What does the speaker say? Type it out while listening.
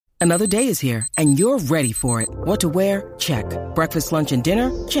Another day is here, and you're ready for it. What to wear? Check. Breakfast, lunch, and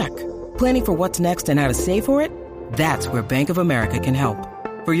dinner? Check. Planning for what's next and how to save for it? That's where Bank of America can help.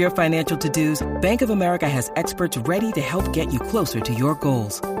 For your financial to-dos, Bank of America has experts ready to help get you closer to your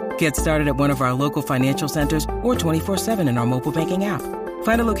goals. Get started at one of our local financial centers or 24/7 in our mobile banking app.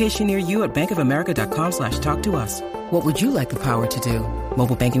 Find a location near you at bankofamerica.com/talktous. What would you like the power to do?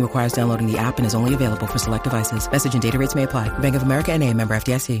 Mobile banking requires downloading the app and is only available for select devices. Message and data rates may apply. Bank of America N.A., member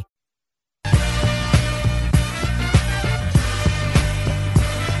FDIC.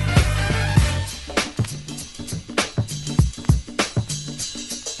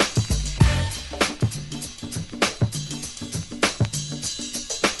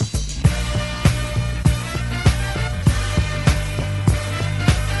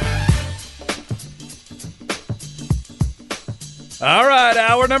 All right,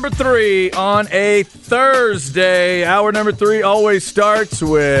 hour number 3 on a Thursday. Hour number 3 always starts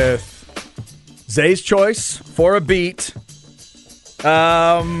with Zay's choice for a beat.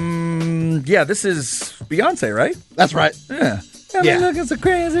 Yeah, this is Beyonce, right? That's right. Yeah. Yeah. Looking so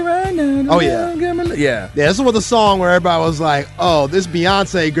crazy right now. Oh, yeah. Yeah. Yeah, this was the song where everybody was like, oh, this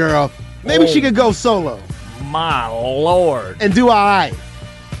Beyonce girl, maybe she could go solo. My Lord. And do all right.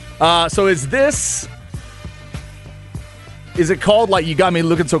 So is it called like You Got Me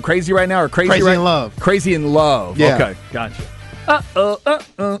Looking So Crazy Right Now or Crazy in Love? Crazy in Love. Yeah. Okay, gotcha.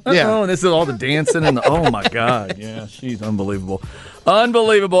 Yeah. And this is all the dancing and oh my God. Yeah, she's unbelievable.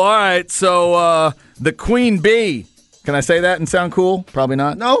 Unbelievable. All right, so the Queen Bee. Can I say that and sound cool? Probably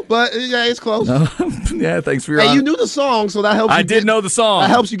not. No, but yeah, it's close. No. Yeah, thanks for your Hey, you knew the song, so that helps you. I did know the song.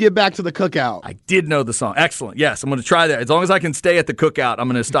 That helps you get back to the cookout. I did know the song. Excellent. Yes, I'm going to try that. As long as I can stay at the cookout, I'm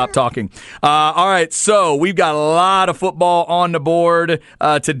going to stop talking. All right, so we've got a lot of football on the board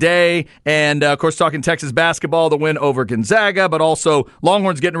today. And, of course, talking Texas basketball, the win over Gonzaga, but also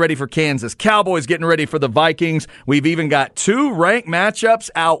Longhorns getting ready for Kansas, Cowboys getting ready for the Vikings. We've even got 2 ranked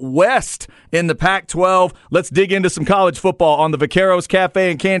matchups out west in the Pac-12. Let's dig into some college football on the Vaqueros Cafe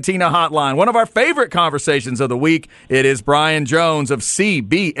and Cantina hotline. One of our favorite conversations of the week. It is Brian Jones of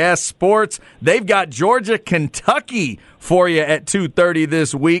CBS Sports. They've got Georgia, Kentucky for you at 2:30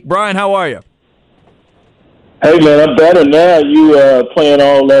 this week. Brian, how are you? Hey, man, I'm better now. You playing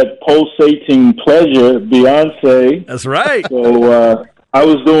all that pulsating pleasure, Beyonce. That's right. So I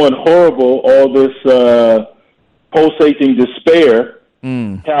was doing horrible, all this pulsating despair.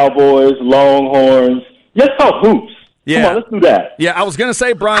 Cowboys, Longhorns. Let's talk hoops. Yeah. Come on, let's do that. Yeah, I was going to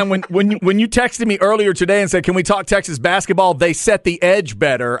say, Brian, when you texted me earlier today and said, can we talk Texas basketball, they set the edge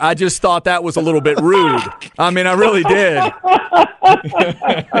better. I just thought that was a little bit rude. I mean, I really did.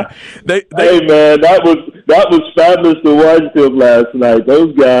 Hey, man, that was fabulous to watch them last night.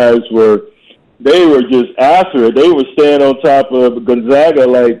 Those guys were just after it. They were staying on top of Gonzaga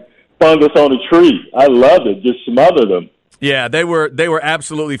like fungus on a tree. I loved it. Just smothered them. Yeah, they were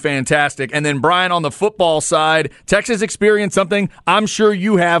absolutely fantastic. And then, Brian, on the football side, Texas experienced something I'm sure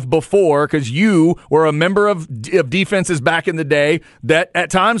you have before because you were a member of defenses back in the day that at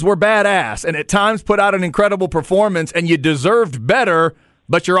times were badass and at times put out an incredible performance and you deserved better,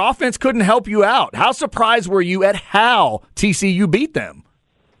 but your offense couldn't help you out. How surprised were you at how TCU beat them?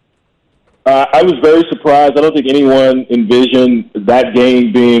 I was very surprised. I don't think anyone envisioned that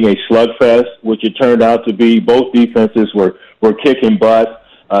game being a slugfest, which it turned out to be. Both defenses were kicking butt.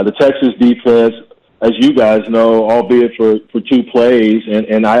 The Texas defense, as you guys know, albeit for 2 plays,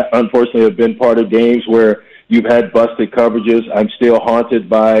 and I unfortunately have been part of games where you've had busted coverages. I'm still haunted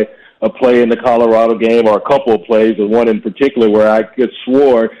by a play in the Colorado game, or a couple of plays, and one in particular where I could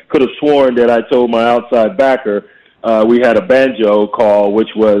have sworn that I told my outside backer we had a banjo call, which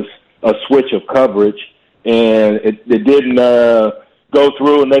was a switch of coverage, and it didn't go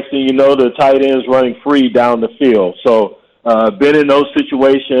through, and next thing you know, the tight end's running free down the field. So been in those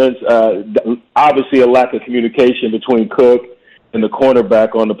situations, obviously a lack of communication between Cook and the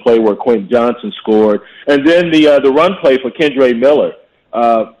cornerback on the play where Quentin Johnson scored. And then the run play for Kendre Miller.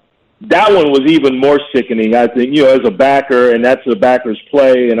 That one was even more sickening, I think, as a backer, and that's the backer's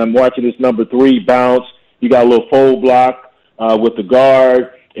play, and I'm watching this number 3 bounce. You got a little fold block with the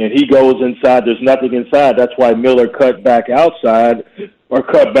guard, and he goes inside. There's nothing inside. That's why Miller cut back outside or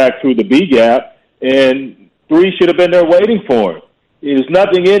cut back through the B gap, and 3 should have been there waiting for him. There's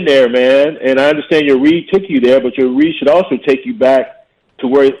nothing in there, man, and I understand your read took you there, but your read should also take you back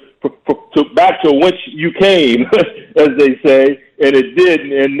to back to whence you came, as they say, and it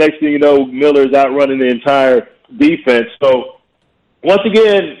didn't, and next thing you know, Miller's outrunning the entire defense. So, once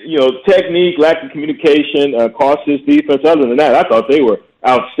again, technique, lack of communication cost this defense. Other than that, I thought they were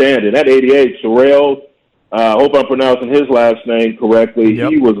outstanding. That 88, Sorrell, Hope I'm pronouncing his last name correctly.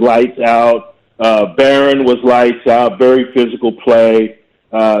 Yep. He was lights out. Barron was lights out, very physical play.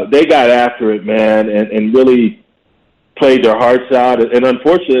 They got after it, man, and really played their hearts out. And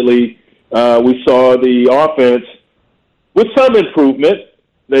unfortunately, we saw the offense with some improvement.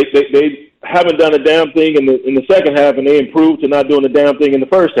 They haven't done a damn thing in the second half, and they improved to not doing a damn thing in the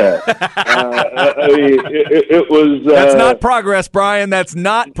first half. I mean, it was. That's not progress, Brian. That's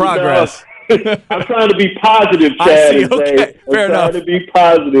not progress. I'm trying to be positive, Chad. I see. And Okay. say, Fair I'm enough. trying to be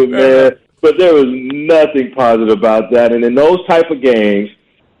positive, man. But there was nothing positive about that. And in those type of games,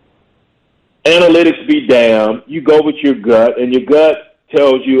 analytics be damned. You go with your gut, and your gut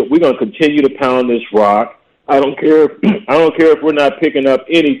tells you we're going to continue to pound this rock. I don't care. I don't care if we're not picking up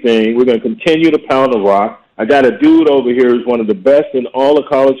anything. We're going to continue to pound the rock. I got a dude over here who's one of the best in all of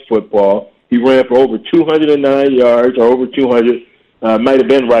college football. He ran for over 209 yards, or over 200. Might have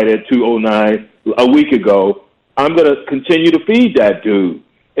been right at 209 a week ago. I'm going to continue to feed that dude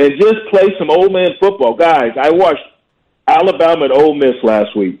and just play some old man football. Guys, I watched Alabama and Ole Miss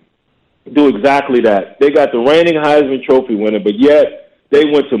last week do exactly that. They got the reigning Heisman Trophy winner, but yet they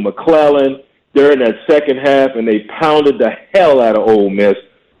went to McClellan during that second half, and they pounded the hell out of Ole Miss,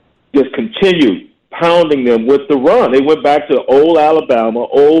 just continued pounding them with the run. They went back to old Alabama,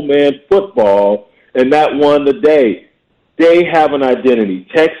 old man football, and that won the day. They have an identity.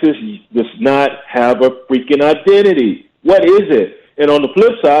 Texas does not have a freaking identity. What is it? And on the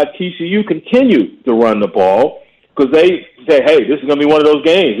flip side, TCU continued to run the ball because they say, hey, this is going to be one of those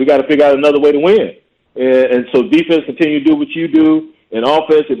games. We got to figure out another way to win. And so defense continue to do what you do, and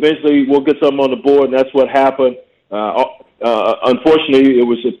offense eventually will get something on the board, and that's what happened. Unfortunately, it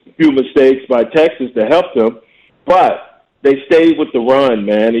was a few mistakes by Texas to help them, but they stayed with the run,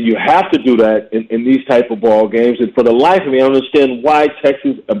 man, and you have to do that in these type of ball games. And for the life of me, I don't understand why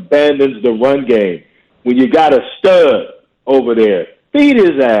Texas abandons the run game when you got a stud over there. Feed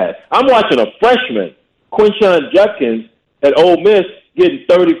his ass. I'm watching a freshman, Quinshon Judkins, at Ole Miss getting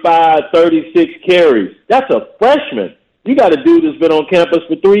 35, 36 carries. That's a freshman. You got a dude that's been on campus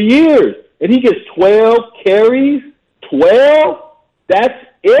for 3 years, and he gets 12 carries? 12? That's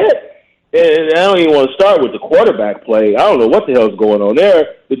it? And I don't even want to start with the quarterback play. I don't know what the hell's going on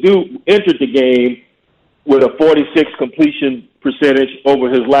there. The dude entered the game with a 46 completion percentage over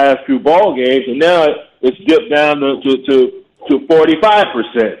his last few ball games, and now it's dipped down to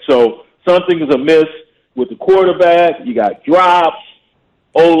 45%. So something is amiss with the quarterback. You got drops,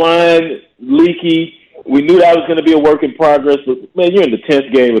 O-line leaky. We knew that was going to be a work in progress, but, man, you're in the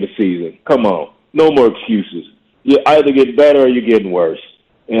 10th game of the season. Come on. No more excuses. You either get better or you're getting worse.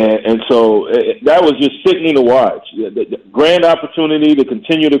 And so that was just sickening to watch. The grand opportunity to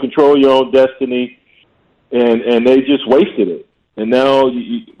continue to control your own destiny, and they just wasted it. And now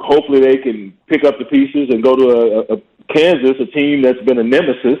hopefully they can pick up the pieces and go to a Kansas, a team that's been a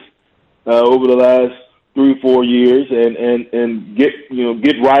nemesis over the last 3 or 4 years, and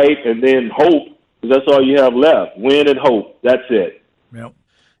get right and then hope, because that's all you have left. Win and hope. That's it. Yep.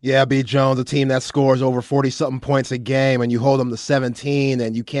 Yeah, B. Jones, a team that scores over 40-something points a game, and you hold them to 17,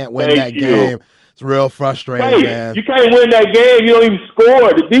 and you can't win that game. It's real frustrating, man. You can't win that game. You don't even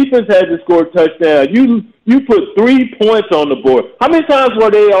score. The defense had to score a touchdown. You put 3 points on the board. How many times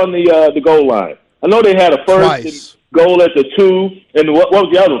were they on the goal line? I know they had a first goal at the 2, and what was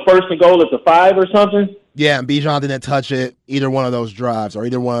the other one? First and goal at the 5 or something? Yeah, and Bijan didn't touch it either one of those drives or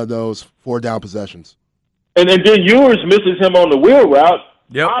either one of those 4-down possessions. And then Ewers misses him on the wheel route.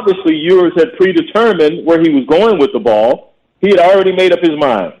 Yep. Obviously, Ewers had predetermined where he was going with the ball. He had already made up his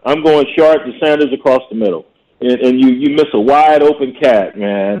mind. I'm going Sharp to Sanders across the middle. And you miss a wide-open cat,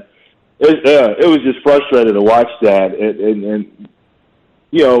 man. It was just frustrating to watch that. And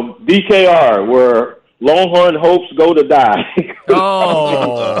DKR, where Longhorn hopes go to die.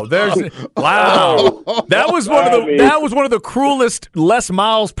 Oh, wow! That was one of the cruelest Les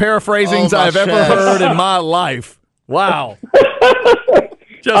Miles paraphrasings I've ever heard in my life. Wow!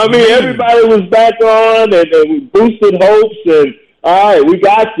 Everybody was back on, and we boosted hopes, and all right, we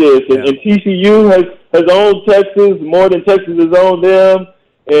got this. And TCU has owned Texas more than Texas has owned them,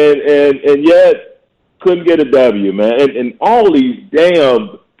 and yet couldn't get a W, man. And all these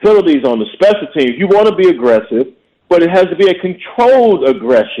damn penalties on the special teams. You want to be aggressive, but it has to be a controlled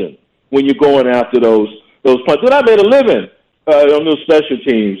aggression when you're going after those punts. And I made a living on those special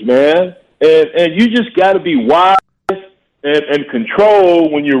teams, man. And you just got to be wise and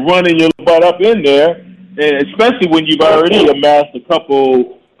control when you're running your butt up in there, and especially when you've already amassed a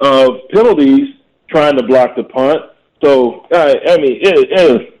couple of penalties trying to block the punt. So,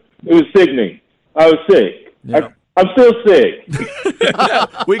 it was sickening. I was sick. Yeah. I'm still sick.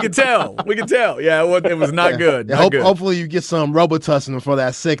 We could tell. Yeah, it was not good. Yeah, Not good. Hopefully you get some Robitussin for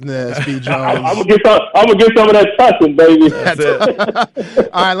that sickness, B. Jones. I'm gonna get some of that tussin, baby. That's it.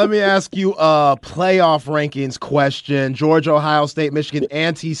 All right, let me ask you a playoff rankings question. Georgia, Ohio State, Michigan,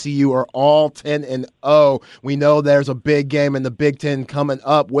 and TCU are all 10-0. We know there's a big game in the Big Ten coming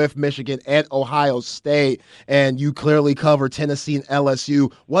up with Michigan and Ohio State, and you clearly cover Tennessee and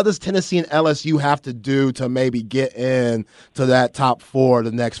LSU. What does Tennessee and LSU have to do to maybe get in to that top four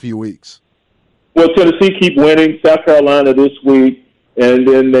the next few weeks? Well, Tennessee keep winning. South Carolina this week, and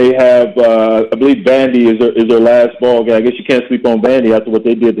then they have, I believe, Vandy is their last ball game. I guess you can't sleep on Vandy after what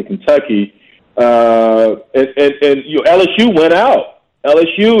they did to Kentucky. And LSU went out.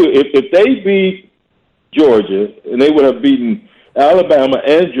 LSU, if they beat Georgia, and they would have beaten Alabama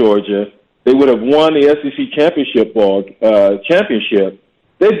and Georgia, they would have won the SEC championship.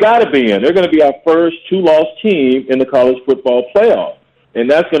 They've got to be in. They're going to be our first two-loss team in the college football playoff. And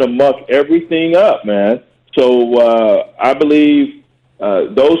that's going to muck everything up, man. So I believe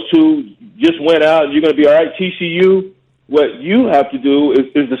those two just went out, and you're going to be all right. TCU, what you have to do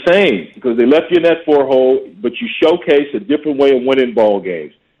is the same, because they left you in that 4-hole, but you showcase a different way of winning ball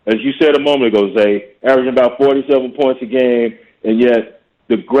games. As you said a moment ago, Zay, averaging about 47 points a game, and yet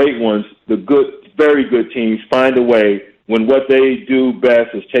the great ones, the good, very good teams find a way. When what they do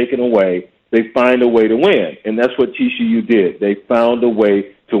best is taken away, they find a way to win. And that's what TCU did. They found a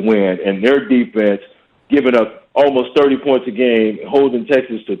way to win. And their defense, giving up almost 30 points a game, holding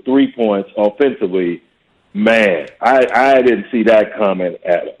Texas to 3 points offensively, man, I didn't see that coming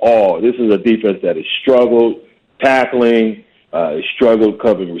at all. This is a defense that has struggled tackling, struggled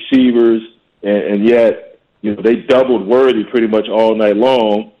covering receivers, and yet they doubled Worthy pretty much all night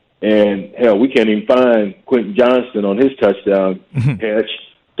long. And, hell, we can't even find Quentin Johnston on his touchdown catch.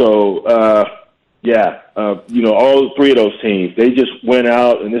 So, all three of those teams, they just went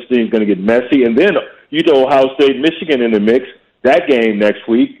out, and this thing's going to get messy. And then you throw Ohio State, Michigan in the mix. That game next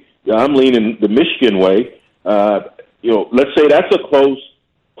week, I'm leaning the Michigan way. Let's say that's a close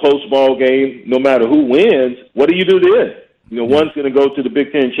ball game. No matter who wins, what do you do then? One's going to go to the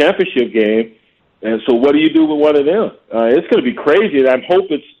Big Ten championship game. And so what do you do with one of them? It's going to be crazy. And I hope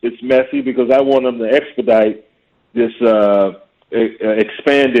it's messy, because I want them to expedite this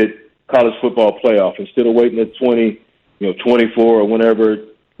expanded college football playoff instead of waiting at 24 or whenever.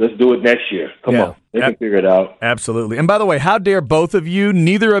 Let's do it next year. Come on. They can figure it out. Absolutely. And by the way, how dare both of you?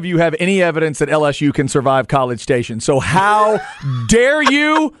 Neither of you have any evidence that LSU can survive College Station. So how dare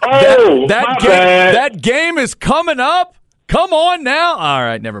you? That game is coming up. Come on now. All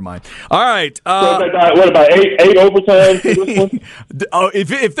right, never mind. All right. What about eight overtimes for this one?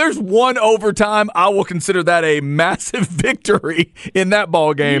 If there's one overtime, I will consider that a massive victory in that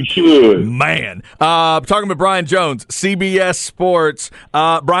ball game. You should. Man. Talking with Brian Jones, CBS Sports.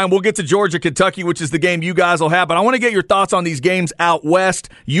 Brian, we'll get to Georgia, Kentucky, which is the game you guys will have, but I want to get your thoughts on these games out west.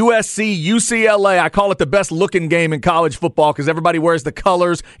 USC, UCLA. I call it the best looking game in college football because everybody wears the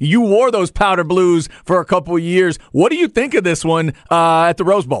colors. You wore those powder blues for a couple of years. What do you think of this one at the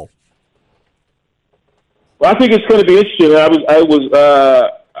Rose Bowl? Well, I think it's going to be interesting. I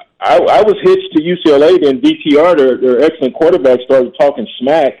was hitched to UCLA, then DTR, their excellent quarterback, started talking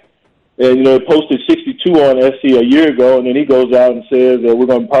smack, and they posted 62 on SC a year ago, and then he goes out and says that we're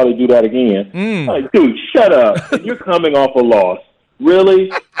going to probably do that again. I'm like, dude, shut up! You're coming off a loss.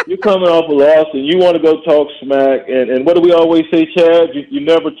 Really? You're coming off a loss, and you want to go talk smack? And what do we always say, Chad? You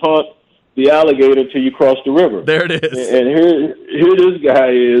never taunt the alligator till you cross the river. There it is. And here this guy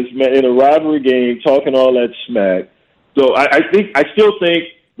is, man, in a rivalry game talking all that smack. So I still think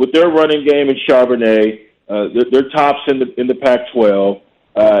with their running game in Charbonnet, they're tops in the Pac-12,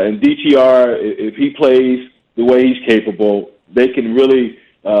 and DTR, if he plays the way he's capable, they can really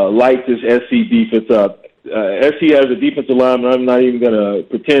light this SC defense up. SC has a defensive lineman. I'm not even going to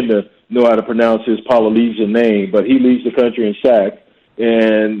pretend to know how to pronounce his Polynesian name, but he leads the country in sacks.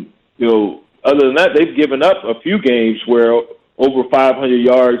 And other than that, they've given up a few games where over 500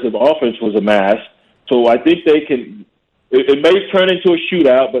 yards of offense was amassed. So I think they can. It may turn into a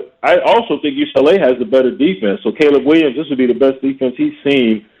shootout, but I also think UCLA has the better defense. So Caleb Williams, this would be the best defense he's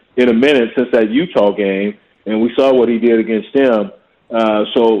seen in a minute since that Utah game, and we saw what he did against them.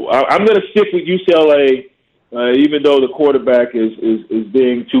 So I'm going to stick with UCLA, even though the quarterback is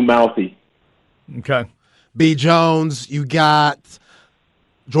being too mouthy. Okay. B. Jones, you got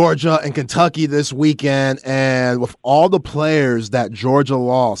Georgia and Kentucky this weekend, and with all the players that Georgia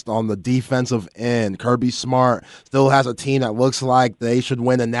lost on the defensive end, Kirby Smart still has a team that looks like they should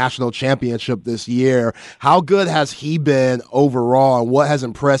win a national championship this year. How good has he been overall, and what has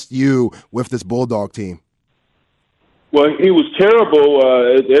impressed you with this Bulldog team? Well, he was terrible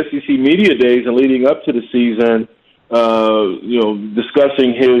at the SEC media days and leading up to the season.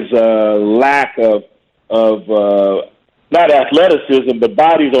 Discussing his lack of not athleticism, but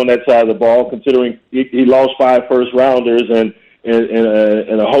bodies on that side of the ball. Considering he lost 5 first-rounders and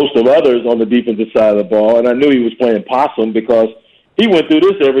a host of others on the defensive side of the ball, and I knew he was playing possum because he went through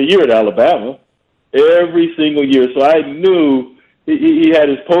this every year at Alabama, every single year. So I knew he had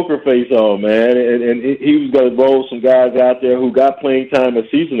his poker face on, man, and he was going to roll some guys out there who got playing time a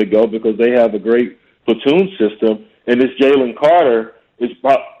season ago because they have a great platoon system. And this Jalen Carter is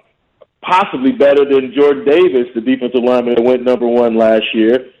possibly better than Jordan Davis, the defensive lineman that went number 1 last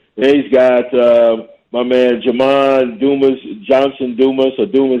year. And he's got my man Jamon Dumas Johnson,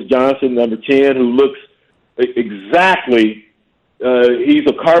 number 10, who looks exactly he's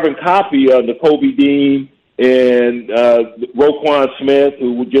a carbon copy of the Kobe Dean and Roquan Smith,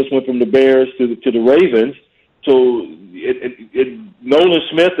 who just went from the Bears to the Ravens. So Nolan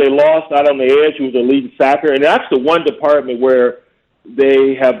Smith, they lost out on the edge, who was a leading sacker. And that's the one department where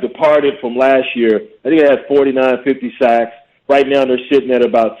they have departed from last year. I think they had 49, 50 sacks. Right now they're sitting at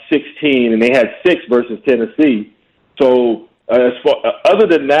about 16, and they had 6 versus Tennessee. So other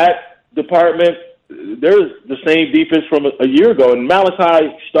than that department, there's the same defense from a year ago. And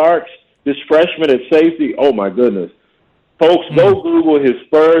Malachi Starks, this freshman at safety, oh, my goodness. Folks, go Google his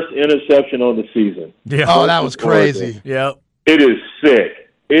first interception on the season. Yeah. Oh, that was crazy. Yeah. It is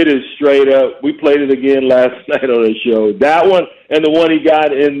sick. It is straight up. We played it again last night on the show. That one and the one he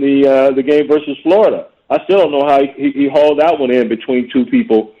got in the game versus Florida. I still don't know how he hauled that one in between 2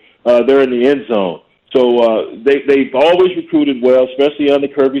 people there in the end zone. So they've always recruited well, especially under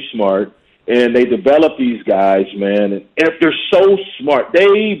Kirby Smart, and they develop these guys, man. And they're so smart.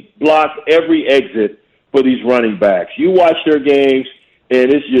 They block every exit for these running backs. You watch their games,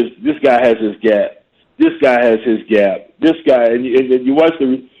 and it's just, this guy has his gap. This guy has his gap. This guy, and you watch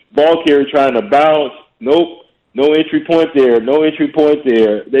the ball carrier trying to bounce. Nope, no entry point there. No entry point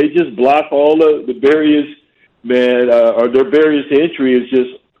there. They just block all the barriers, man, or their barriers to entry is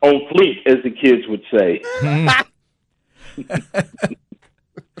just on fleek, as the kids would say.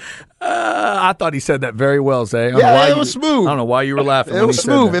 I thought he said that very well, Zay. It was smooth. I don't know why you were laughing. It was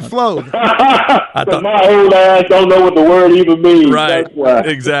smooth. It flowed. I thought my old ass don't know what the word even means. Right. That's why.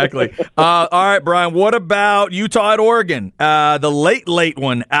 Exactly. All right, Brian, what about Utah at Oregon? The late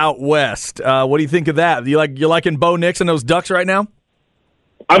one out west. What do you think of that? You liking Bo Nix and those Ducks right now?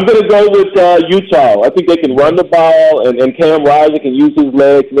 I'm going to go with Utah. I think they can run the ball, and Cam Rising can use his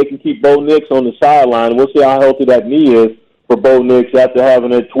legs, and they can keep Bo Nix on the sideline. We'll see how healthy that knee is for Bo Nix after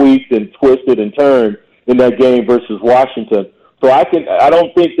having it tweaked and twisted and turned in that game versus Washington. So I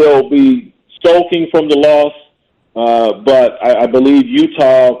don't think they'll be sulking from the loss, but I believe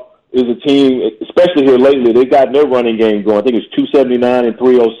Utah is a team, especially here lately, they've gotten their running game going. I think it's 279 and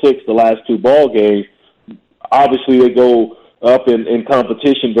 306 the last 2 ball games. Obviously, they go up in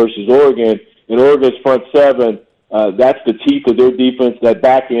competition versus Oregon. And Oregon's front 7, that's the teeth of their defense. That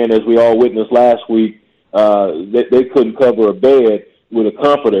back end, as we all witnessed last week, they couldn't cover a bed with a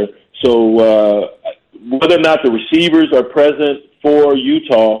comforter. So whether or not the receivers are present for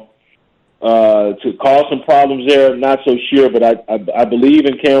Utah to cause some problems there, not so sure. But I believe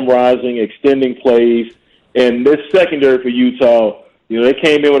in Cam Rising extending plays. And this secondary for Utah, they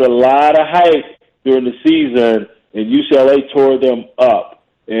came in with a lot of hype during the season, and UCLA tore them up.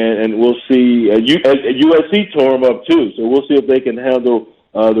 And we'll see. USC tore them up too. So we'll see if they can handle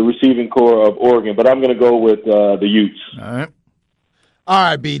the receiving core of Oregon. But I'm going to go with the Utes. All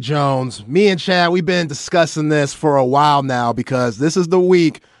right, B. Jones. Me and Chad, we've been discussing this for a while now because this is the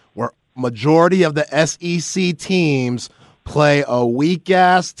week where majority of the SEC teams play a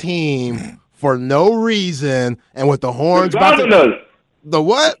weak-ass team for no reason and with the horns about to... The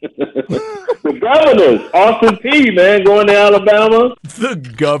what? The Governors. Austin P, man, going to Alabama. The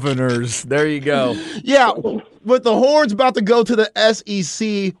Governors. There you go. Yeah, with the horns about to go to the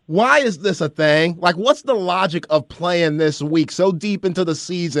SEC, why is this a thing? Like, what's the logic of playing this week so deep into the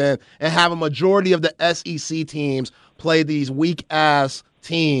season and have a majority of the SEC teams play these weak-ass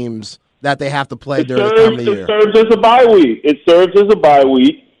teams that they have to play during this time of the year? It serves as a bye week. It serves as a bye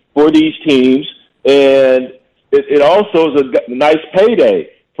week for these teams, and it also is a nice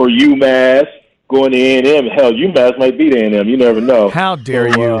payday for UMass going to A&M. Hell, UMass might beat A&M. You never know. How dare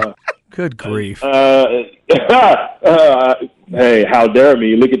you? Good grief. Hey, how dare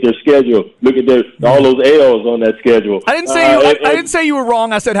me? Look at their schedule. Look at all those L's on that schedule. I didn't say you. I didn't say you were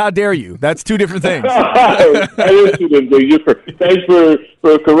wrong. I said, how dare you? That's 2 different things. That is 2 different things. Thanks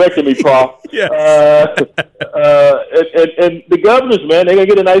for correcting me, Prof. Yes. And the Governors, man, they're going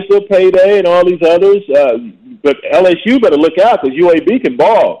to get a nice little payday and all these others. but LSU better look out because UAB can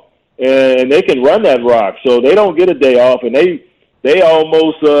ball and they can run that rock. So they don't get a day off, and they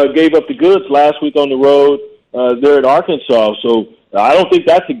almost gave up the goods last week on the road there at Arkansas. So I don't think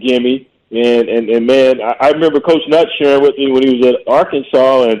that's a gimme. And man, I remember Coach Nutt sharing with me when he was at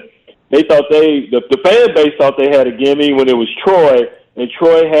Arkansas, and they thought the fan base thought they had a gimme when it was Troy, and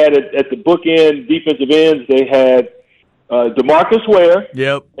Troy had it at the bookend defensive ends. They had DeMarcus Ware,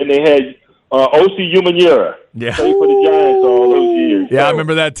 yep, and they had O.C. Umanura. Yeah, played for the Giants all those years. Yeah, so, I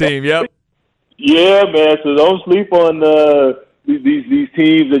remember that team. Yep. Yeah, man. So don't sleep on these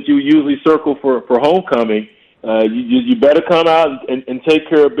teams that you usually circle for homecoming. You better come out and take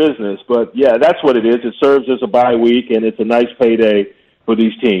care of business. But yeah, that's what it is. It serves as a bye week, and it's a nice payday for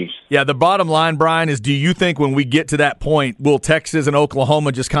these teams. Yeah, the bottom line, Brian, is do you think when we get to that point, will Texas and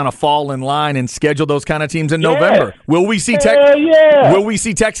Oklahoma just kind of fall in line and schedule those kind of teams in November? Will we see Will we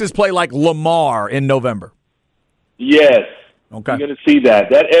see Texas play like Lamar in November? Yes. Okay. You're going to see that.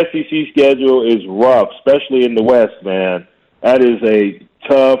 That SEC schedule is rough, especially in the West, man. That is a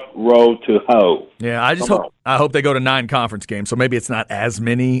tough road to hoe. Yeah, I hope they go to 9 conference games, so maybe it's not as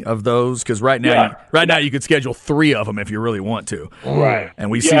many of those, because right now you could schedule 3 of them if you really want to. Right.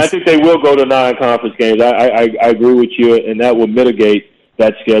 And I think they will go to 9 conference games. I agree with you, and that will mitigate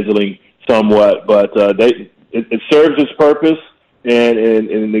that scheduling somewhat. But it serves its purpose, and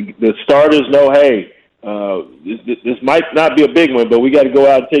the starters know, hey, this might not be a big one, but we got to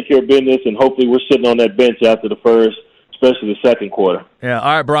go out and take care of business, and hopefully we're sitting on that bench after the first, especially the second quarter. Yeah,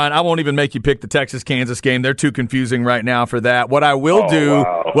 all right, Brian, I won't even make you pick the Texas-Kansas game. They're too confusing right now for that. What I will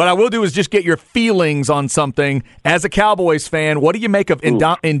do is just get your feelings on something. As a Cowboys fan, what do you make of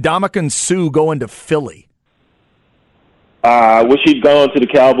Ndamukong Suh going to Philly? I wish he'd gone to the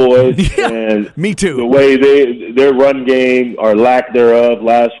Cowboys. Yeah, and me too. The way their run game or lack thereof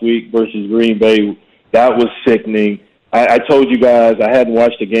last week versus Green Bay, that was sickening. I told you guys I hadn't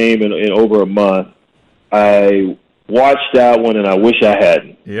watched a game in over a month. I watched that one, and I wish I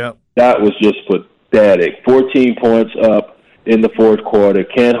hadn't. Yep. That was just pathetic. 14 points up in the fourth quarter,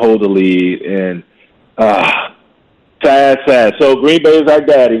 can't hold the lead, and sad. So Green Bay is our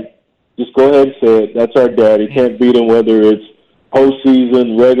daddy. Just go ahead and say it. That's our daddy. Can't beat them whether it's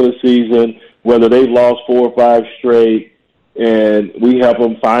postseason, regular season, whether they've lost 4 or 5 straight, and we help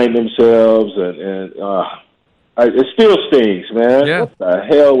them find themselves, and it still stings, man. Yeah. What the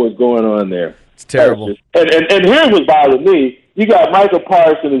hell was going on there? It's terrible. And here's what bothered me. You got Michael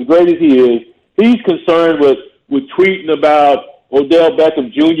Parsons, as great as he is, he's concerned with tweeting about Odell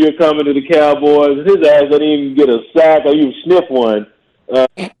Beckham Jr. coming to the Cowboys. His ass didn't even get a sack or even sniff one.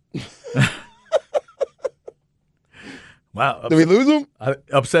 Wow. Did we lose him? I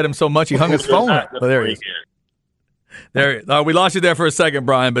upset him so much he hung his phone up. Oh, there he is. There, we lost you there for a second,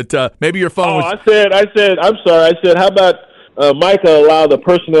 Brian, but maybe your phone was... I said, I'm sorry. I said, how about Micah allow the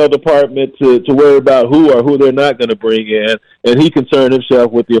personnel department to worry about who they're not going to bring in, and he concerned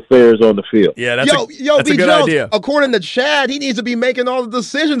himself with the affairs on the field. Yeah, that's a good idea. According to Chad, he needs to be making all the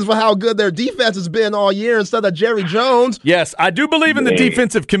decisions for how good their defense has been all year instead of Jerry Jones. Yes, I do believe in the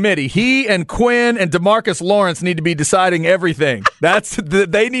defensive committee. He and Quinn and DeMarcus Lawrence need to be deciding everything.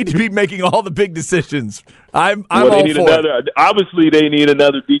 They need to be making all the big decisions. I'm all for it. Obviously, they need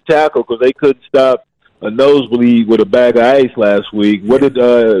another D tackle because they couldn't stop a nosebleed with a bag of ice last week. What did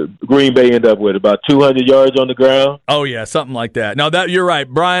Green Bay end up with? About 200 yards on the ground? Oh, yeah, something like that. No, you're right,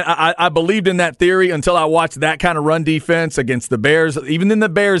 Brian. I believed in that theory until I watched that kind of run defense against the Bears. Even in the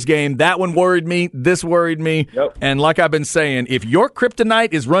Bears game, that one worried me. This worried me. Yep. And like I've been saying, if your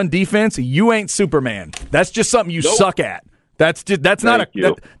kryptonite is run defense, you ain't Superman. That's just something you suck at. That's not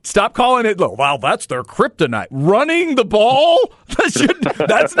stop calling it. Wow, that's their kryptonite. Running the ball.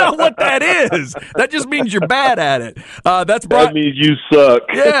 That's not what that is. That just means you're bad at it. That means you suck.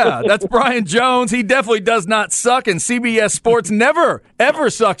 Yeah, that's Brian Jones. He definitely does not suck, and CBS Sports never ever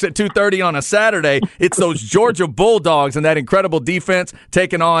sucks at 2:30 on a Saturday. It's those Georgia Bulldogs and that incredible defense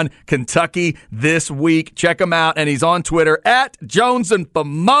taking on Kentucky this week. Check him out, and he's on Twitter at Jones and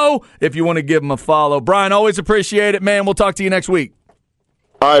Famo if you want to give him a follow. Brian, always appreciate it, man. We'll talk to you next week.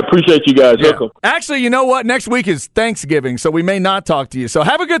 I appreciate you guys. Yeah. Actually, you know what? Next week is Thanksgiving, so we may not talk to you. So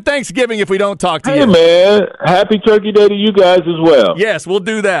have a good Thanksgiving if we don't talk to you. Hey, man. Happy Turkey Day to you guys as well. Yes, we'll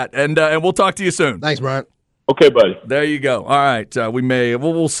do that, and we'll talk to you soon. Thanks, Brian. Okay, buddy. There you go. All right.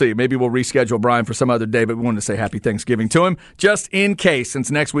 We'll see. Maybe we'll reschedule Brian for some other day, but we wanted to say happy Thanksgiving to him just in case, since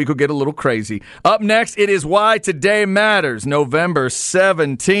next week will get a little crazy. Up next, it is Why Today Matters, November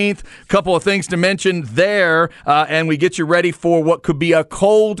 17th. Couple of things to mention there, and we get you ready for what could be a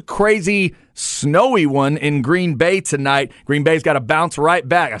cold, crazy snowy one in Green Bay tonight. Green Bay's got to bounce right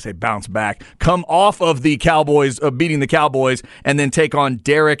back. I say bounce back. Come off of the Cowboys, beating the Cowboys, and then take on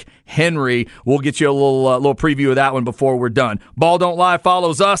Derrick Henry. We'll get you a little preview of that one before we're done. Ball Don't Lie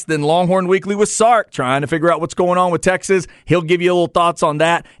follows us, then Longhorn Weekly with Sark, trying to figure out what's going on with Texas. He'll give you a little thoughts on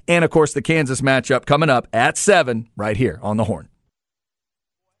that. And, of course, the Kansas matchup coming up at 7 right here on The Horn.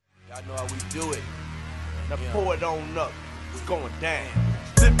 Y'all know how we do it. Now pour it on up. It's going down.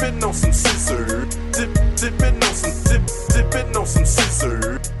 Dipping on some scissor. Dipping on some dipping on some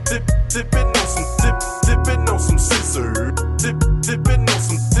scissor. Dipping on some dipping on some scissor. Dipping on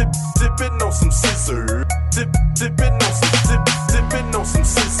some dipping on some scissor. Dipping on some dipping on some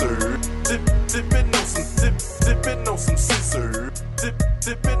scissor. Dipping on some dipping on some scissor.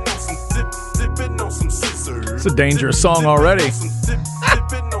 Dipping on some dipping on some scissor. It's a dangerous song already.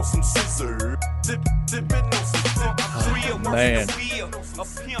 Man.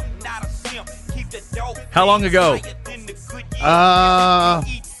 How long ago?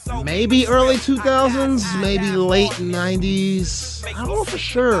 Maybe early 2000s, maybe late 90s. I don't know for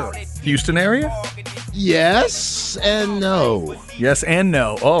sure. Houston area? Yes and no. Yes and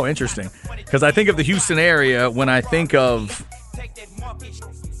no. Oh, interesting. Because I think of the Houston area when I think of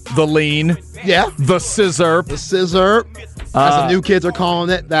the lean. Yeah. The scissor. The scissor. As the new kids are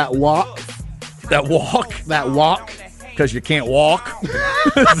calling it, that walk. That walk? That walk. Because you can't walk?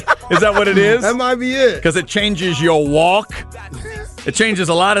 Is that what it is? That might be it. Because it changes your walk? It changes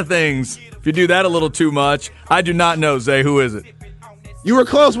a lot of things. If you do that a little too much, I do not know, Zay. Who is it? You were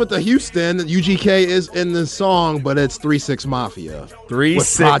close with the Houston. UGK is in the song, but it's 3-6 Mafia. 3-6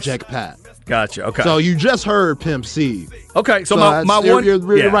 with Project Pat. Gotcha. Okay. So you just heard Pimp C. Okay. So my one,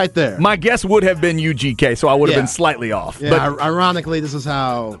 you're right there. My guess would have been UGK, so I would have been slightly off. Yeah. But ironically, this is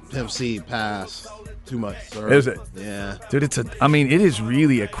how Pimp C passed. Too much, sir. Is it? Yeah. Dude, it is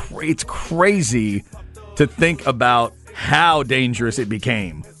really it's crazy to think about how dangerous it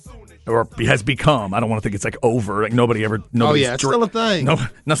became or has become. I don't want to think it's like over. Like nobody's it's still a thing. No,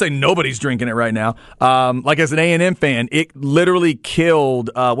 not saying nobody's drinking it right now. Like as an A&M fan, it literally killed,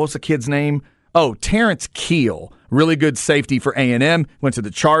 what was the kid's name? Oh, Terrence Keel. Really good safety for A&M. Went to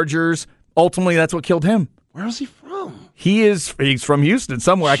the Chargers. Ultimately, that's what killed him. Where is he from? He's from Houston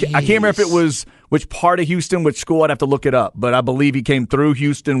somewhere. I can't remember if it was which part of Houston, which school. I'd have to look it up. But I believe he came through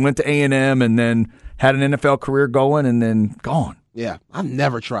Houston, went to A&M, and then had an NFL career going, and then gone. Yeah, I've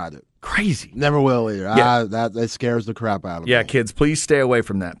never tried it. Crazy. Never will either. Yeah. That scares the crap out of me. Yeah, kids, please stay away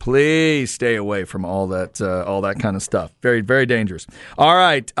from that. Please stay away from all that kind of stuff. Very, very dangerous. All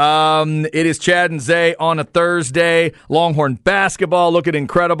right. It is Chad and Zay on a Thursday. Longhorn basketball looking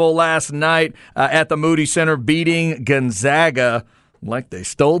incredible last night at the Moody Center, beating Gonzaga like they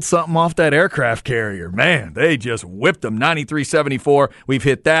stole something off that aircraft carrier. Man, they just whipped them 93-74. We've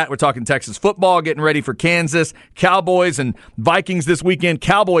hit that. We're talking Texas football, getting ready for Kansas, Cowboys, and Vikings this weekend.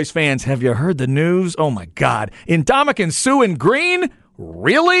 Cowboys fans, have you heard the news? Oh, my God. Ndamukong Suh in green?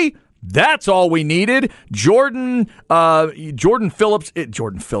 Really? That's all we needed. Jordan Phillips.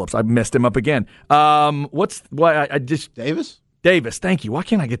 I messed him up again. Davis, thank you. Why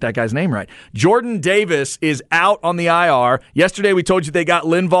can't I get that guy's name right? Jordan Davis is out on the IR. Yesterday we told you they got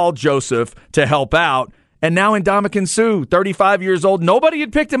Linval Joseph to help out. And now Ndamukong Suh, 35 years old. Nobody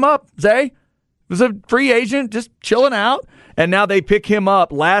had picked him up, Zay. He was a free agent, just chilling out. And now they pick him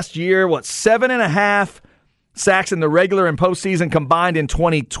up last year, 7.5 sacks in the regular and postseason combined in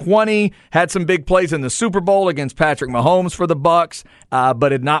 2020. Had some big plays in the Super Bowl against Patrick Mahomes for the Bucs,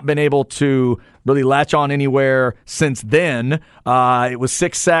 but had not been able to really latch on anywhere since then. It was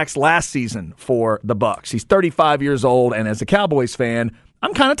 6 sacks last season for the Bucs. He's 35 years old, and as a Cowboys fan,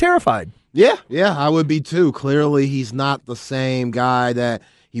 I'm kind of terrified. Yeah, I would be too. Clearly, he's not the same guy that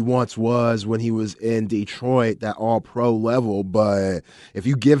he once was when he was in Detroit, that all-pro level. But if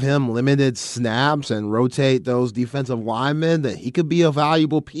you give him limited snaps and rotate those defensive linemen, then he could be a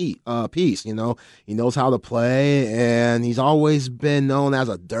valuable piece. You know, he knows how to play, and he's always been known as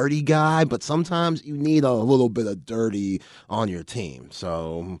a dirty guy. But sometimes you need a little bit of dirty on your team.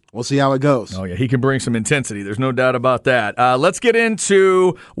 So we'll see how it goes. Oh, yeah, he can bring some intensity. There's no doubt about that. Let's get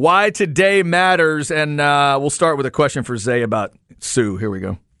into why today matters, and we'll start with a question for Zay about Suh. Here we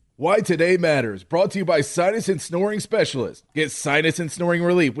go. Why Today Matters, brought to you by Sinus and Snoring Specialist. Get sinus and snoring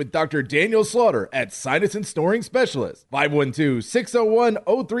relief with Dr. Daniel Slaughter at Sinus and Snoring Specialist,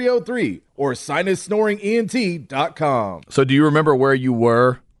 512-601-0303 or sinussnoringent.com. So do you remember where you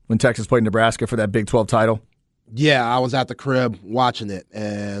were when Texas played Nebraska for that Big 12 title? Yeah, I was at the crib watching it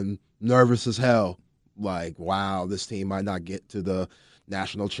and nervous as hell. Like, wow, this team might not get to the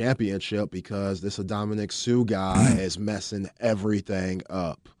national championship because this Ndamukong Suh guy is messing everything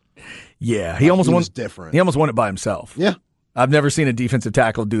up. Yeah, he almost was different. He almost won it by himself. Yeah. I've never seen a defensive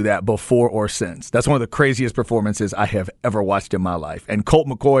tackle do that before or since. That's one of the craziest performances I have ever watched in my life. And Colt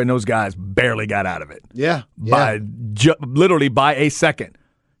McCoy and those guys barely got out of it. Yeah. Literally by a second.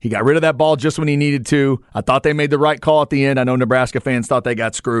 He got rid of that ball just when he needed to. I thought they made the right call at the end. I know Nebraska fans thought they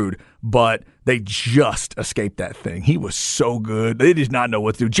got screwed, but they just escaped that thing. He was so good. They did not know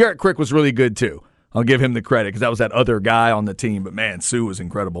what to do. Jarrett Crick was really good too. I'll give him the credit because that was that other guy on the team. But, man, Sue was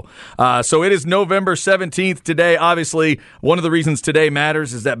incredible. So it is November 17th today. Obviously, one of the reasons today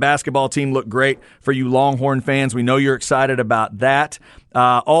matters is that basketball team looked great for you Longhorn fans. We know you're excited about that.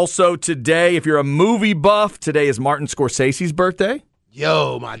 Also today, if you're a movie buff, today is Martin Scorsese's birthday.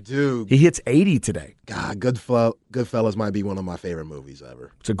 Yo, my dude. He hits 80 today. God, Goodfellas might be one of my favorite movies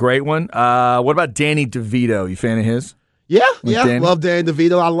ever. It's a great one. What about Danny DeVito? You fan of his? Yeah. Danny? Love Danny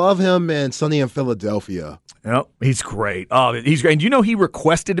DeVito. I love him in Sunny in Philadelphia. Yep, he's great. Oh, he's great. And you know he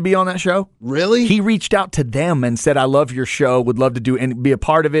requested to be on that show? Really? He reached out to them and said, I love your show, would love to do and be a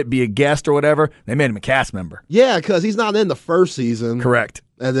part of it, be a guest or whatever. They made him a cast member. Yeah, because he's not in the first season. Correct.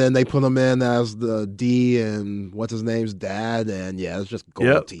 And then they put him in as the D and what's his name's dad. And yeah, it's just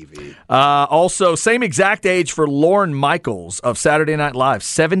gold TV. Also, same exact age for Lorne Michaels of Saturday Night Live,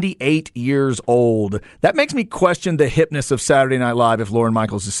 78 years old. That makes me question the hipness of Saturday Night Live if Lorne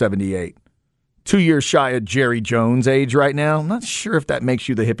Michaels is 78. 2 years shy of Jerry Jones' age right now. I'm not sure if that makes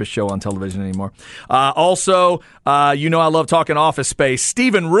you the hippest show on television anymore. Also, I love talking Office Space.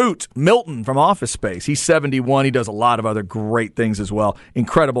 Stephen Root, Milton from Office Space. He's 71. He does a lot of other great things as well.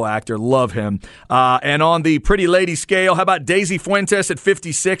 Incredible actor. Love him. And on the pretty lady scale, how about Daisy Fuentes at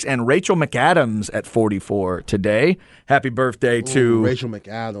 56 and Rachel McAdams at 44 today? Happy birthday to Rachel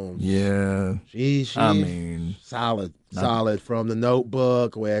McAdams. Yeah. She's solid. Not Solid from The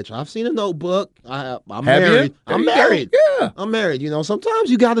Notebook, which I've seen The Notebook. I'm Have married. you? There I'm you go. married. Yeah. I'm married. Sometimes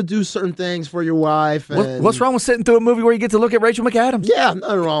you got to do certain things for your wife. And What's wrong with sitting through a movie where you get to look at Rachel McAdams? Yeah,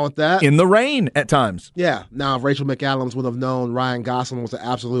 nothing wrong with that. In the rain at times. Yeah. Now, if Rachel McAdams would have known Ryan Gosling was an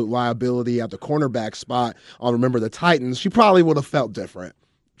absolute liability at the cornerback spot on Remember the Titans, she probably would have felt different.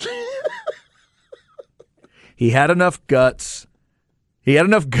 He had enough guts. He had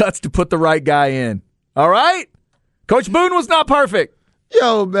enough guts to put the right guy in. All right? Coach Boone was not perfect.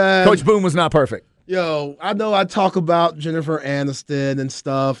 Yo, man. Coach Boone was not perfect. Yo, I know I talk about Jennifer Aniston and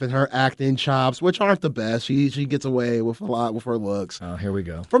stuff and her acting chops, which aren't the best. She gets away with a lot with her looks. Oh, here we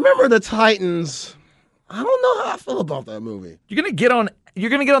go. Remember the Titans? I don't know how I feel about that movie. You're gonna get on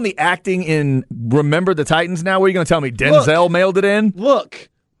the acting in Remember the Titans now? What are you gonna tell me? Denzel mailed it in? Look,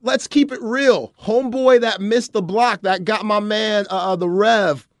 let's keep it real. Homeboy that missed the block that got my man the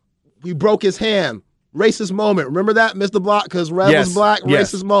Rev. He broke his hand. Racist moment. Remember that? Missed the block because Rev was black.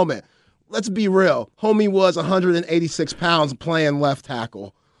 Yes. Racist moment. Let's be real. Homie was 186 pounds playing left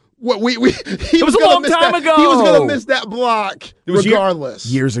tackle. It was a long time ago. He was going to miss that block regardless.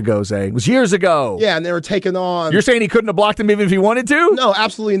 Years ago, Zay. It was years ago. Yeah, and they were taking on. You're saying he couldn't have blocked him even if he wanted to? No,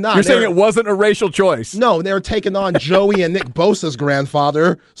 absolutely not. You're saying it wasn't a racial choice? No, they were taking on Joey and Nick Bosa's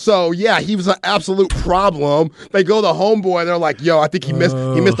grandfather. So, yeah, he was an absolute problem. They go to Homeboy, and they're like, yo, I think he missed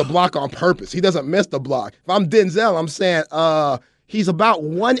the block on purpose. He doesn't miss the block. If I'm Denzel, I'm saying he's about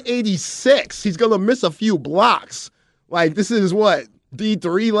 186. He's going to miss a few blocks. Like, this is what?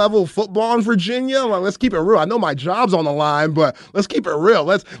 D3 level football in Virginia? Like, let's keep it real. I know my job's on the line, but let's keep it real.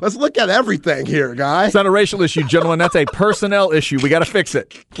 Let's look at everything here, guy. It's not a racial issue, gentlemen. That's a personnel issue. We got to fix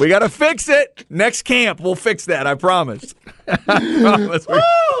it. Next camp, we'll fix that. I promise.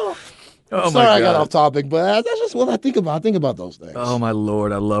 Oh, sorry, my God. I got off topic, but that's just what I think about. I think about those things. Oh, my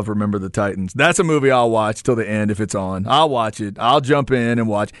Lord. I love Remember the Titans. That's a movie I'll watch till the end if it's on. I'll watch it. I'll jump in and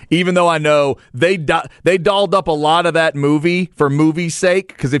watch. Even though I know they dolled up a lot of that movie for movie's sake,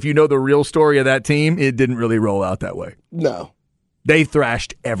 because if you know the real story of that team, it didn't really roll out that way. No. They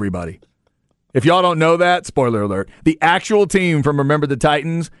thrashed everybody. If y'all don't know that, spoiler alert, the actual team from Remember the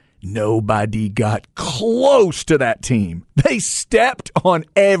Titans, nobody got close to that team. They stepped on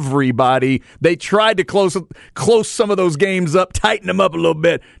everybody. They tried to close some of those games up, tighten them up a little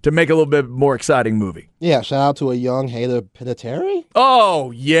bit to make a little bit more exciting movie. Yeah, shout out to a young Hayden Panettiere. Oh,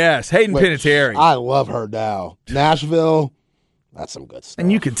 yes, Hayden Panettiere. I love her now. Nashville, that's some good stuff.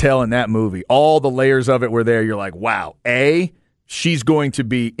 And you could tell in that movie, all the layers of it were there. You're like, wow, A, she's going to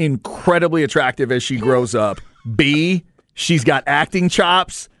be incredibly attractive as she grows up. B, she's got acting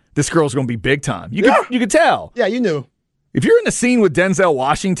chops. This girl's going to be big time. You could tell. Yeah, you knew. If you're in a scene with Denzel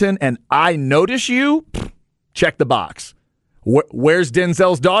Washington and I notice you, check the box. Where's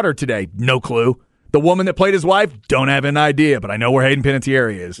Denzel's daughter today? No clue. The woman that played his wife? Don't have an idea, but I know where Hayden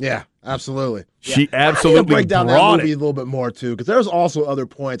Panettiere is. Yeah. Absolutely. She I absolutely need to break down that brought movie it. a little bit more, too, because there's also other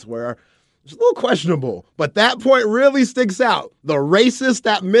points where it's a little questionable, but that point really sticks out. The racist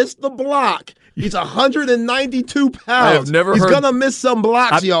that missed the block. He's 192 pounds. I have never He's heard- going to miss some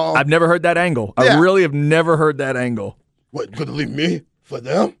blocks, y'all. I've never heard that angle. I Yeah. really have never heard that angle. What, you gonna leave me for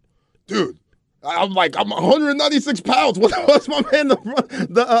them? Dude, I'm 196 pounds. What's my man, the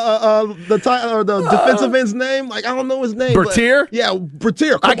defensive end's name? Like, I don't know his name. Bertier? Yeah,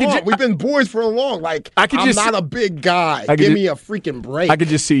 Bertier. Come on. We've been boys for a long. I'm not a big guy. Give me a freaking break. I could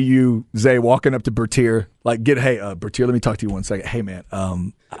just see you, Zay, walking up to Bertier, hey, Bertier, let me talk to you 1 second. Hey, man,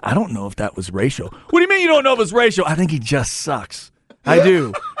 I don't know if that was racial. What do you mean you don't know if it's racial? I think he just sucks. I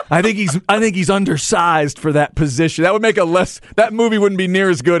do. I think he's undersized for that position. That would make that movie wouldn't be near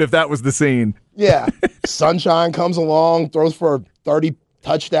as good if that was the scene. Yeah. Sunshine comes along, throws for 30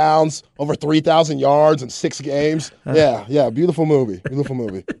 touchdowns, over 3,000 yards in 6 games. Yeah. Beautiful movie.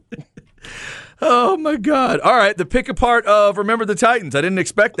 Oh, my God. All right, the pick apart of Remember the Titans. I didn't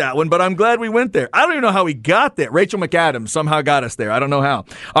expect that one, but I'm glad we went there. I don't even know how we got there. Rachel McAdams somehow got us there. I don't know how.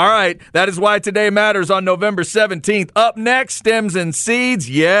 All right, that is why today matters on November 17th. Up next, Stems and Seeds.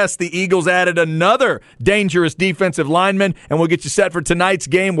 Yes, the Eagles added another dangerous defensive lineman, and we'll get you set for tonight's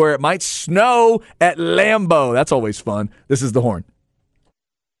game where it might snow at Lambeau. That's always fun. This is The Horn.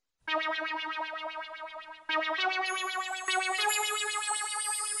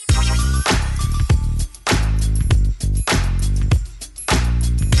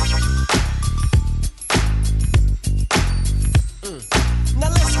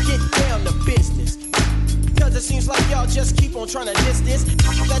 It seems like y'all just keep on trying to diss this.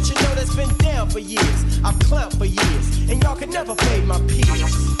 That you know that's been down for years. I've clowned for years, and y'all can never fade my peers. 1,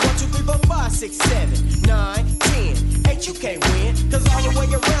 2, 3, 4, 5, 6, 7, 9, 10. 8, you can't win, cause all the way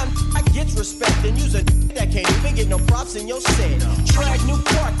around I get respect. And use a that can't even get no props in your set. Drag New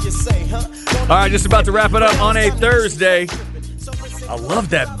Park, you say, huh? All right, just about to wrap it up on a Thursday. I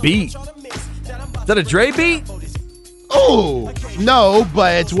love that beat. Is that a Dre beat? Oh, no,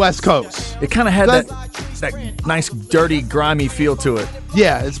 but it's West Coast. It kind of had that nice, dirty, grimy feel to it.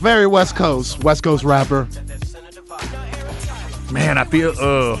 Yeah, it's very West Coast rapper. Man, I feel,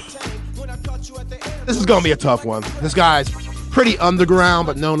 This is going to be a tough one. This guy's pretty underground,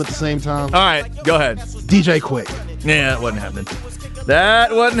 but known at the same time. All right, go ahead. DJ Quick. Yeah, that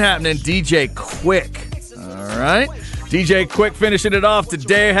wasn't happening. DJ Quick. All right. DJ Quick finishing it off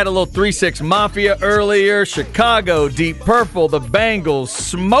today. Had a little 3-6 Mafia earlier. Chicago, Deep Purple, the Bangles,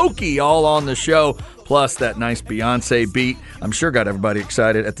 Smokey all on the show. Plus that nice Beyonce beat. I'm sure got everybody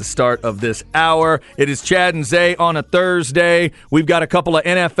excited at the start of this hour. It is Chad and Zay on a Thursday. We've got a couple of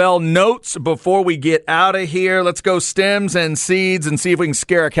NFL notes before we get out of here. Let's go Stems and Seeds and see if we can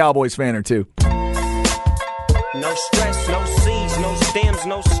scare a Cowboys fan or two. No stress, no seeds, no stems,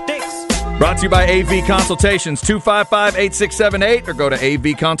 no sticks. Brought to you by AV Consultations, 255-8678, or go to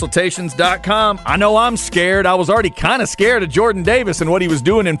avconsultations.com. I know I'm scared. I was already kind of scared of Jordan Davis and what he was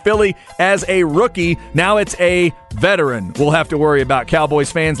doing in Philly as a rookie. Now it's a veteran we'll have to worry about,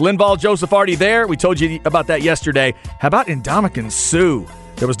 Cowboys fans. Linval Joseph already there. We told you about that yesterday. How about Ndamukong Suh?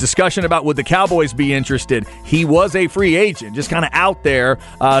 There was discussion about would the Cowboys be interested. He was a free agent, just kind of out there.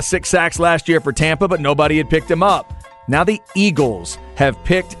 6 sacks last year for Tampa, but nobody had picked him up. Now the Eagles have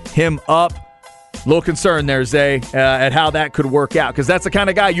picked him up. A little concerned there, Zay, at how that could work out, because that's the kind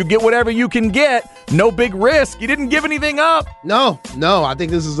of guy you get whatever you can get. No big risk. You didn't give anything up. No. I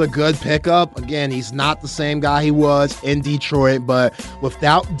think this is a good pickup. Again, he's not the same guy he was in Detroit, but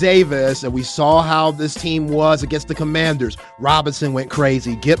without Davis, and we saw how this team was against the Commanders. Robinson went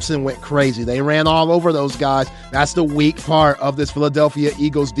crazy. Gibson went crazy. They ran all over those guys. That's the weak part of this Philadelphia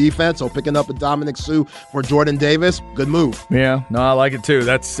Eagles defense. So picking up a Ndamukong Suh for Jordan Davis, good move. Yeah, no, I like it too.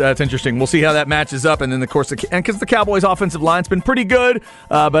 That's interesting. We'll see how that matches up. And then, of course, because the Cowboys' offensive line's been pretty good,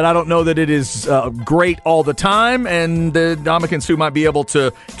 but I don't know that it is great all the time. And the Ndamukong Suh might be able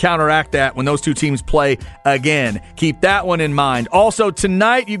to counteract that when those two teams play again. Keep that one in mind. Also,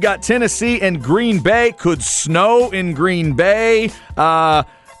 tonight, you've got Tennessee and Green Bay. Could snow in Green Bay.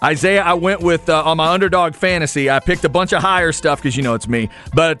 Isaiah, I went with, on my underdog fantasy, I picked a bunch of higher stuff because you know it's me.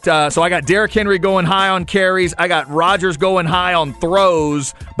 But so I got Derrick Henry going high on carries. I got Rodgers going high on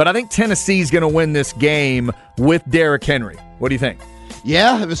throws. But I think Tennessee's going to win this game with Derrick Henry. What do you think?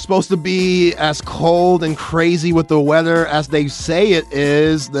 Yeah, if it's supposed to be as cold and crazy with the weather as they say it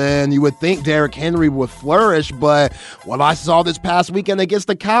is, then you would think Derrick Henry would flourish. But what I saw this past weekend against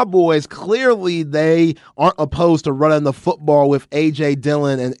the Cowboys, clearly they aren't opposed to running the football with A.J.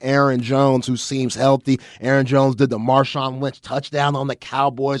 Dillon and Aaron Jones, who seems healthy. Aaron Jones did the Marshawn Lynch touchdown on the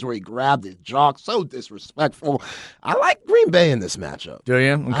Cowboys where he grabbed his jock. So disrespectful. I like Green Bay in this matchup. Do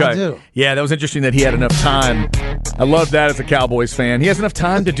you? Okay. I do. Yeah, that was interesting that he had enough time. I love that as a Cowboys fan. He has enough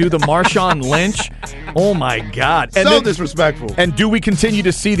time to do the Marshawn Lynch. Oh, my God. And so disrespectful. And do we continue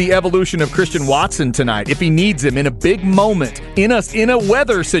to see the evolution of Christian Watson tonight? If he needs him in a big moment, in a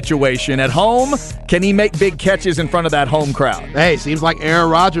weather situation at home, can he make big catches in front of that home crowd? Hey, seems like Aaron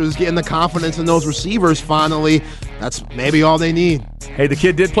Rodgers is getting the confidence in those receivers finally. That's maybe all they need. Hey, the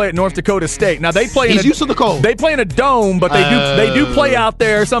kid did play at North Dakota State. Now he's used to the cold. They play in a dome, but they do play out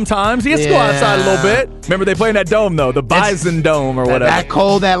there sometimes. He has to go outside a little bit. Remember, they play in that dome though, the Bison Dome or whatever. That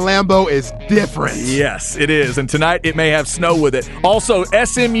cold at Lambeau is different. Yes, it is. And tonight it may have snow with it. Also,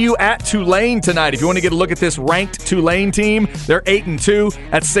 SMU at Tulane tonight. If you want to get a look at this ranked Tulane team, they're 8-2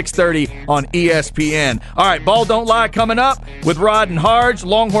 at 6:30 on ESPN. All right, Ball Don't Lie coming up with Rod and Harge.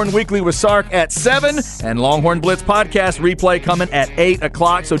 Longhorn Weekly with Sark at 7, and Longhorn Blitz podcast replay coming at 8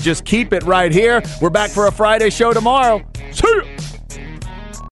 o'clock. So just keep it right here. We're back for a Friday show tomorrow. See ya!